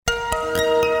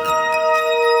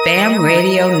BAM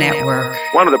Radio Network.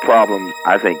 One of the problems,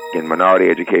 I think, in minority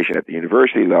education at the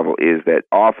university level is that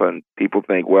often people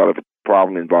think, well, if it's a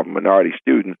problem involving minority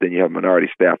students, then you have minority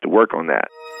staff to work on that.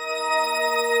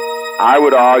 I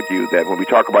would argue that when we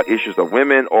talk about issues of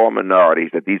women or minorities,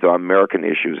 that these are American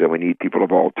issues and we need people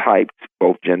of all types,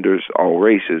 both genders, all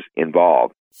races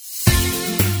involved.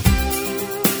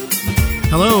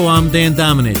 Hello, I'm Dan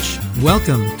Dominich.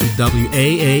 Welcome to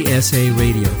WAASA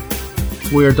Radio.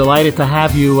 We're delighted to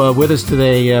have you with us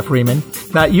today, Freeman.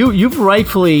 Now, you've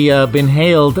rightfully been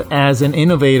hailed as an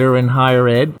innovator in higher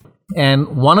ed,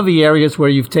 and one of the areas where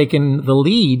you've taken the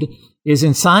lead is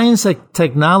in science and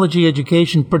technology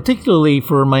education, particularly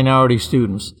for minority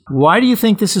students. Why do you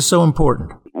think this is so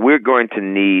important? We're going to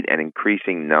need an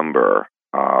increasing number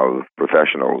of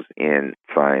professionals in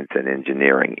science and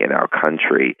engineering in our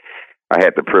country. I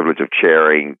had the privilege of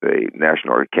chairing the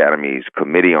National Academies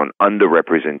Committee on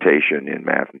Underrepresentation in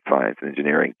Math and Science and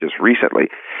Engineering just recently,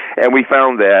 and we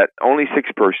found that only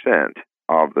 6%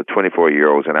 of the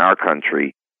 24-year-olds in our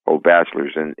country hold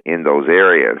bachelors in those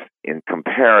areas. In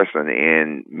comparison,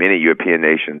 in many European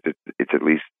nations, it's at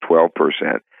least 12%,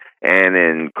 and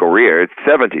in Korea, it's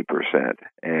 70%.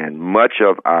 And much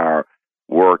of our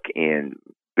work in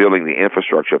building the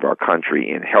infrastructure of our country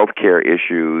in healthcare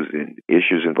issues, in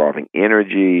issues involving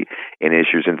energy, in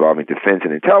issues involving defense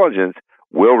and intelligence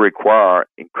will require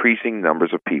increasing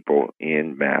numbers of people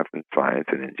in math and science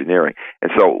and engineering.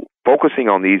 And so focusing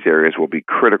on these areas will be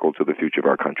critical to the future of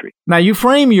our country. Now, you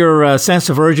frame your sense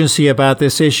of urgency about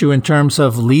this issue in terms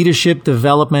of leadership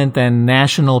development and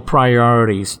national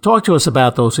priorities. Talk to us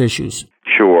about those issues.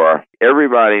 Sure.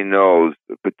 Everybody knows,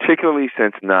 particularly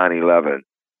since 9/11,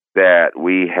 that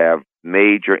we have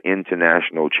major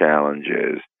international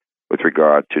challenges with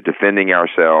regard to defending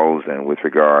ourselves and with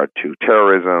regard to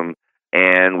terrorism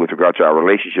and with regard to our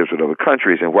relationships with other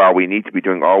countries. And while we need to be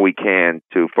doing all we can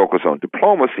to focus on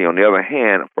diplomacy, on the other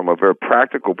hand, from a very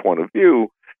practical point of view,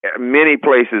 many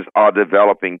places are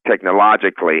developing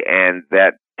technologically, and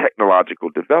that technological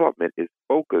development is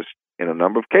focused in a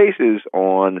number of cases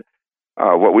on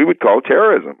what we would call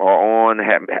terrorism or on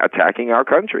attacking our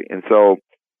country. And so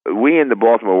we in the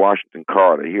Baltimore-Washington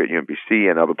corridor here at UMBC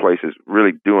and other places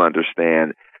really do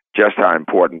understand just how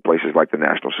important places like the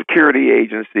National Security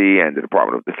Agency and the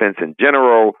Department of Defense in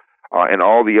general and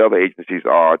all the other agencies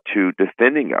are to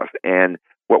defending us. And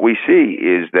what we see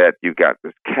is that you've got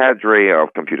this cadre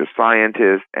of computer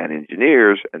scientists and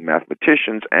engineers and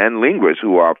mathematicians and linguists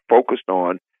who are focused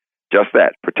on just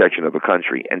that, protection of the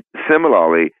country. And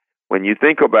similarly, when you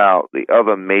think about the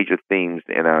other major themes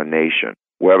in our nation,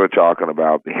 whether talking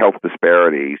about the health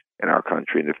disparities in our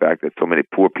country and the fact that so many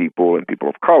poor people and people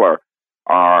of color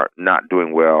are not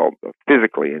doing well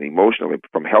physically and emotionally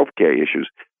from healthcare issues,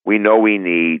 we know we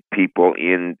need people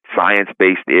in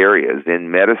science-based areas,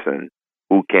 in medicine,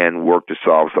 who can work to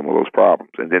solve some of those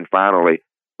problems. And then finally,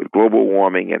 with global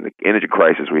warming and the energy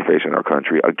crisis we face in our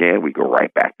country, again, we go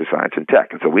right back to science and tech.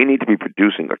 And so we need to be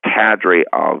producing a cadre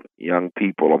of young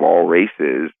people of all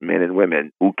races, men and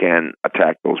women, who can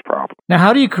attack those problems. Now,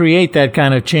 how do you create that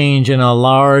kind of change in a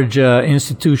large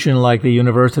institution like the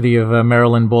University of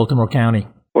Maryland, Baltimore County?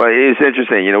 Well, it's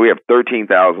interesting. We have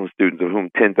 13,000 students, of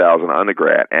whom 10,000 are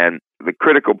undergrad. And the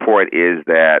critical point is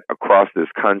that across this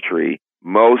country,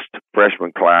 most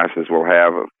freshman classes will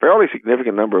have a fairly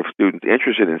significant number of students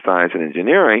interested in science and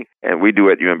engineering, and we do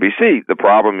at UMBC. The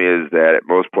problem is that at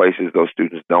most places, those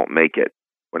students don't make it.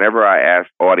 Whenever I ask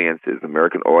audiences,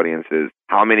 American audiences,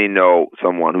 how many know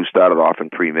someone who started off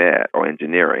in pre-med or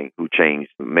engineering who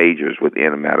changed majors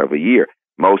within a matter of a year,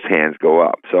 most hands go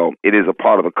up. So it is a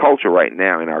part of the culture right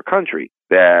now in our country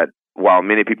that while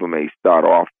many people may start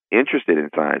off interested in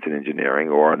science and engineering,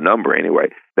 or a number anyway,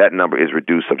 that number is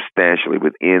reduced substantially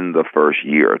within the first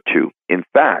year or two. In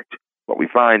fact, what we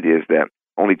find is that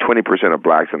only 20% of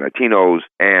blacks and Latinos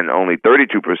and only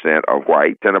 32% of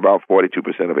whites and about 42%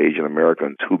 of Asian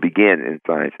Americans who begin in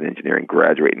science and engineering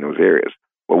graduate in those areas.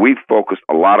 Well, we've focused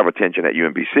a lot of attention at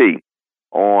UMBC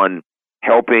on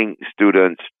helping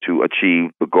students to achieve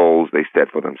the goals they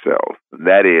set for themselves.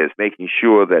 That is, making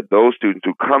sure that those students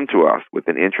who come to us with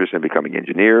an interest in becoming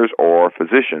engineers or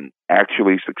physicians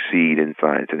actually succeed in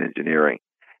science and engineering.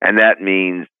 And that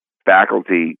means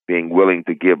faculty being willing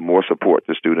to give more support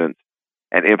to students,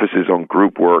 an emphasis on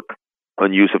group work,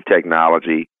 on use of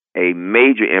technology, a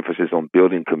major emphasis on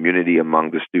building community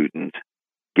among the students,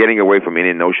 getting away from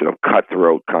any notion of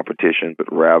cutthroat competition, but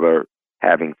rather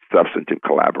having substantive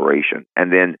collaboration,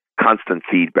 and then constant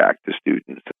feedback to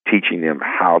students, teaching them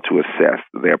how to assess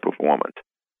their performance.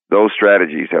 those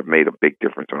strategies have made a big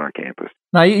difference on our campus.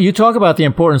 Now, you talk about the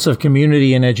importance of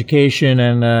community in education,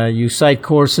 and you cite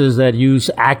courses that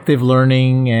use active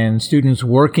learning and students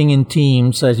working in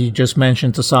teams, as you just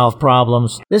mentioned, to solve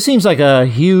problems. This seems like a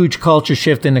huge culture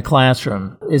shift in the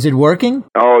classroom. Is it working?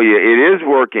 Oh, yeah, it is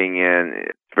working, and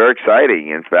it's very exciting.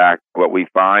 In fact, what we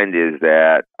find is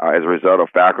that as a result of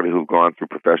faculty who've gone through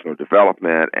professional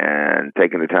development and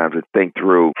taken the time to think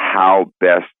through how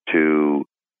best to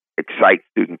excite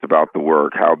students about the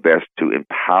work, how best to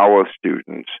empower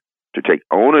students to take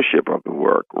ownership of the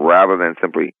work rather than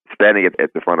simply standing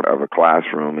at the front of a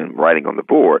classroom and writing on the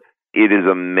board. It is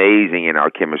amazing in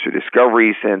our Chemistry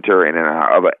Discovery Center and in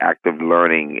our other active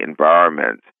learning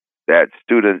environments that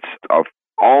students are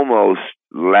almost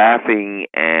laughing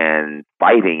and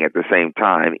fighting at the same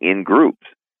time in groups.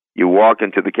 You walk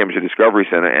into the Chemistry Discovery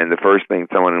Center and the first thing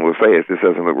someone will say is, this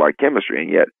doesn't look like chemistry,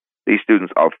 and yet these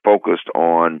students are focused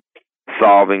on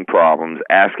solving problems,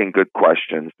 asking good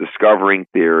questions, discovering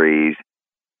theories,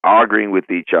 arguing with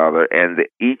each other, and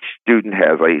each student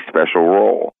has a special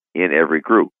role in every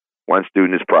group. One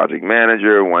student is project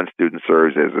manager, one student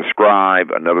serves as a scribe,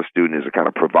 another student is a kind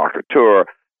of provocateur,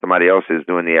 somebody else is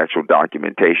doing the actual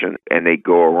documentation, and they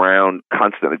go around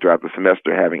constantly throughout the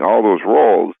semester having all those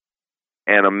roles.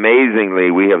 And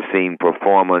amazingly, we have seen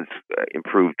performance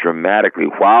improve dramatically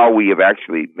while we have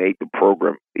actually made the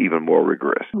program even more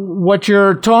rigorous. What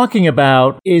you're talking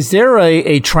about, is there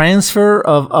a transfer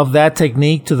of that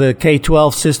technique to the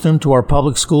K-12 system, to our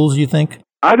public schools, you think?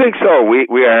 I think so.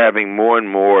 We are having more and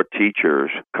more teachers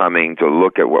coming to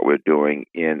look at what we're doing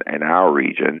in our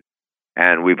region.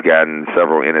 And we've gotten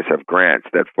several NSF grants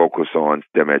that focus on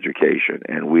STEM education.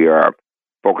 And we are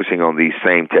focusing on these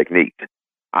same techniques.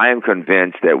 I am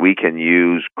convinced that we can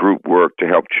use group work to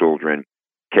help children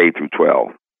K through 12,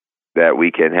 that we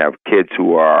can have kids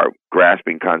who are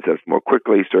grasping concepts more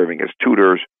quickly, serving as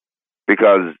tutors,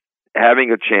 because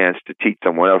having a chance to teach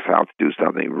someone else how to do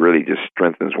something really just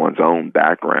strengthens one's own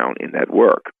background in that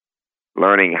work.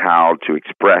 Learning how to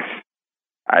express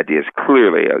ideas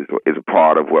clearly is a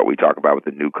part of what we talk about with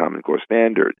the new Common Core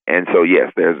standard. And so,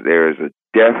 yes, there is a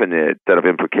definite set of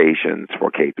implications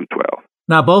for K through 12.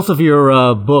 Now, both of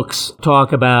your books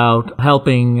talk about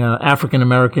helping African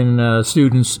American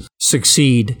students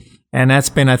succeed, and that's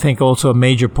been, I think, also a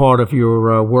major part of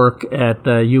your work at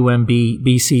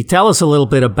UMBC. Tell us a little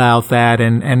bit about that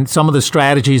and some of the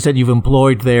strategies that you've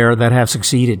employed there that have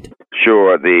succeeded.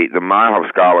 Sure. The Meyerhoff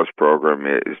Scholars Program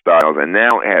is styled and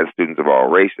now has students of all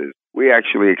races. We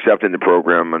actually accept in the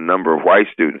program a number of white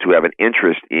students who have an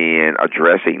interest in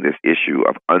addressing this issue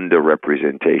of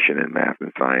underrepresentation in math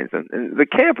and science. And the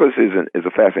campus is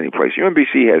a fascinating place.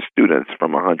 UMBC has students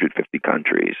from 150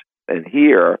 countries. And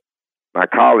here, my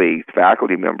colleagues,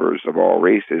 faculty members of all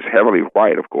races, heavily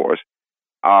white, of course,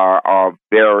 are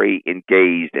very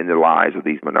engaged in the lives of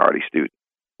these minority students.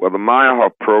 Well, the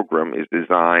Meyerhoff program is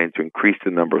designed to increase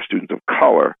the number of students of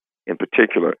color, in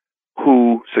particular,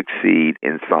 who succeed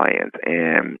in science.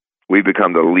 And we've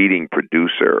become the leading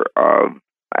producer of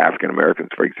African Americans,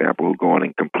 for example, who go on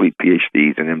and complete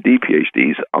Ph.D.s and MD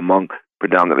Ph.D.s among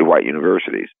predominantly white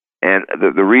universities. And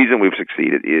the reason we've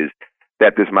succeeded is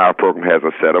that this Meyerhoff program has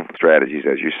a set of strategies,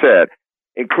 as you said,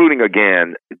 including,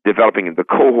 again, developing the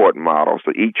cohort model,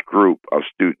 so each group of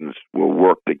students will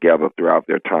work together throughout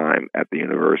their time at the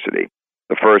university.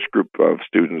 The first group of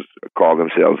students call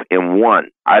themselves M1.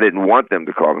 I didn't want them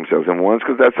to call themselves M1s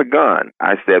because that's a gun.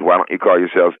 I said, why don't you call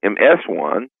yourselves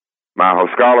MS1,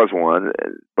 Meyerhoff Scholars 1,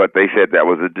 but they said that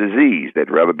was a disease.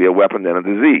 They'd rather be a weapon than a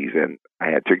disease, and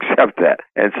I had to accept that.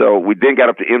 And so we then got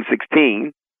up to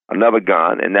M16, another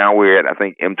gun, and now we're at, I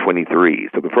think,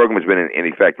 M23. So the program has been in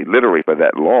effect literally for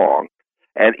that long.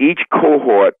 And each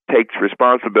cohort takes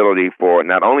responsibility for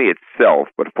not only itself,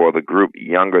 but for the group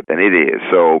younger than it is.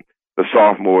 So the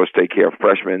sophomores take care of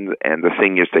freshmen, and the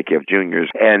seniors take care of juniors.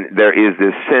 And there is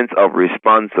this sense of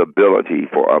responsibility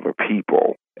for other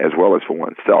people, as well as for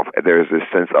oneself. There is this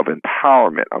sense of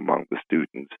empowerment among the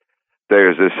students.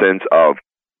 There's this sense of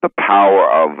the power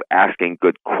of asking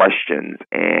good questions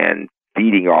and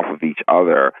feeding off of each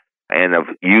other, and of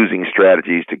using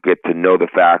strategies to get to know the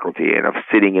faculty, and of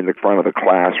sitting in the front of the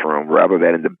classroom rather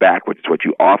than in the back, which is what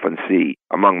you often see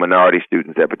among minority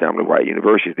students at predominantly white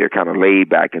universities. They're kind of laid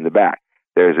back in the back.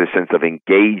 There's a sense of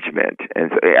engagement.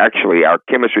 And so actually, our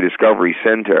Chemistry Discovery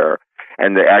Center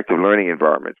and the active learning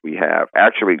environments we have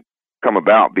actually come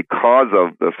about because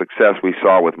of the success we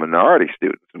saw with minority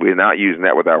students. We're not using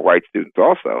that with our white students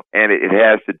also. And it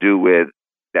has to do with,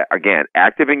 again,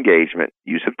 active engagement,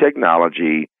 use of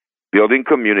technology, building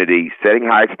community, setting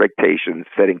high expectations,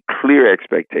 setting clear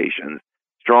expectations,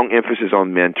 strong emphasis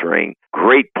on mentoring,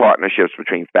 great partnerships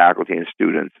between faculty and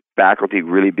students, faculty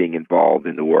really being involved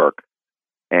in the work.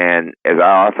 And as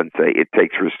I often say, it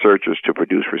takes researchers to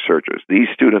produce researchers. These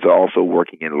students are also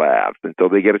working in labs, and so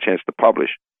they get a chance to publish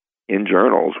in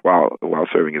journals while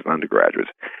serving as undergraduates.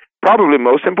 Probably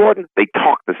most important, they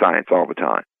talk the science all the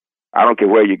time. I don't care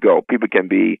where you go. People can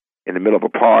be in the middle of a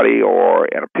party or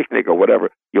at a picnic or whatever.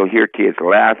 You'll hear kids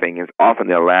laughing, and often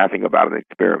they're laughing about an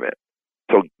experiment.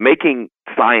 So making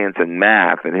science and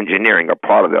math and engineering a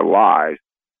part of their lives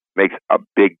makes a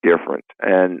big difference.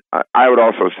 And I would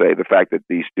also say the fact that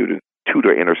these students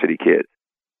tutor inner city kids.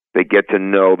 They get to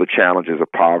know the challenges of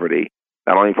poverty,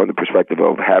 not only from the perspective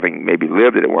of having maybe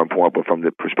lived it at one point, but from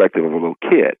the perspective of a little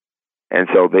kid. And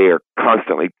so they are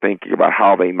constantly thinking about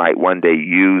how they might one day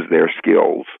use their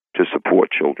skills to support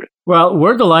children. Well,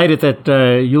 we're delighted that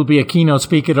you'll be a keynote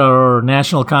speaker at our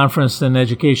National Conference in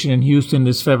Education in Houston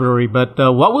this February. But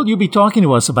what will you be talking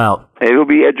to us about? It will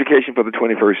be education for the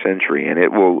 21st century, and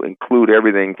it will include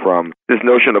everything from this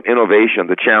notion of innovation,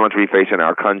 the challenge we face in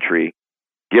our country,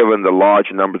 given the large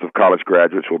numbers of college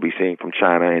graduates we'll be seeing from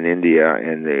China and India,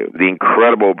 and the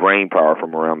incredible brain power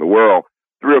from around the world.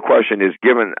 The real question is,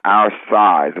 given our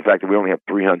size, the fact that we only have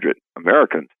 300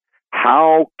 Americans,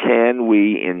 how can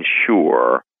we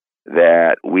ensure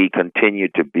that we continue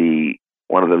to be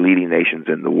one of the leading nations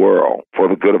in the world for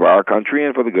the good of our country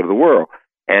and for the good of the world?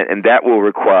 And that will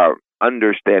require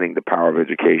understanding the power of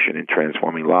education in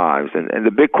transforming lives. And the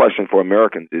big question for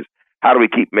Americans is, how do we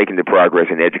keep making the progress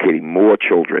in educating more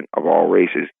children of all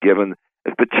races, given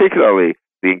particularly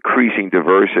the increasing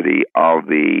diversity of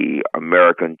the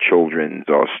American children's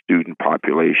or student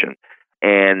population?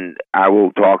 And I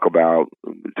will talk about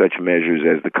such measures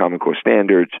as the Common Core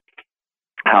standards,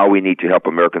 how we need to help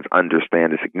Americans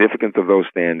understand the significance of those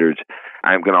standards.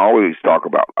 I'm going to always talk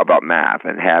about math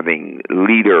and having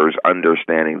leaders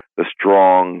understanding the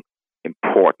strong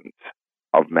importance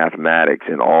of mathematics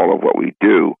in all of what we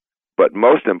do. But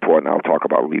most important, I'll talk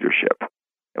about leadership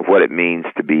and what it means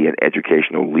to be an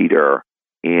educational leader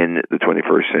in the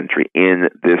 21st century, in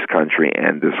this country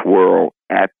and this world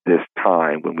at this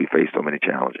time when we face so many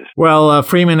challenges. Well,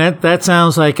 Freeman, that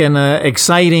sounds like an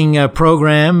exciting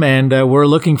program, and we're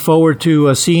looking forward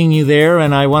to seeing you there.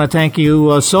 And I want to thank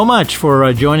you so much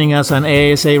for joining us on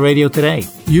AASA Radio today.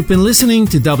 You've been listening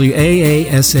to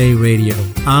WAASA Radio.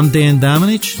 I'm Dan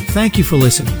Domenech. Thank you for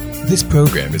listening. This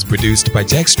program is produced by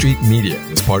Jack Street Media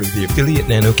as part of the affiliate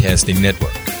Nanocasting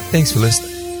Network. Thanks for listening.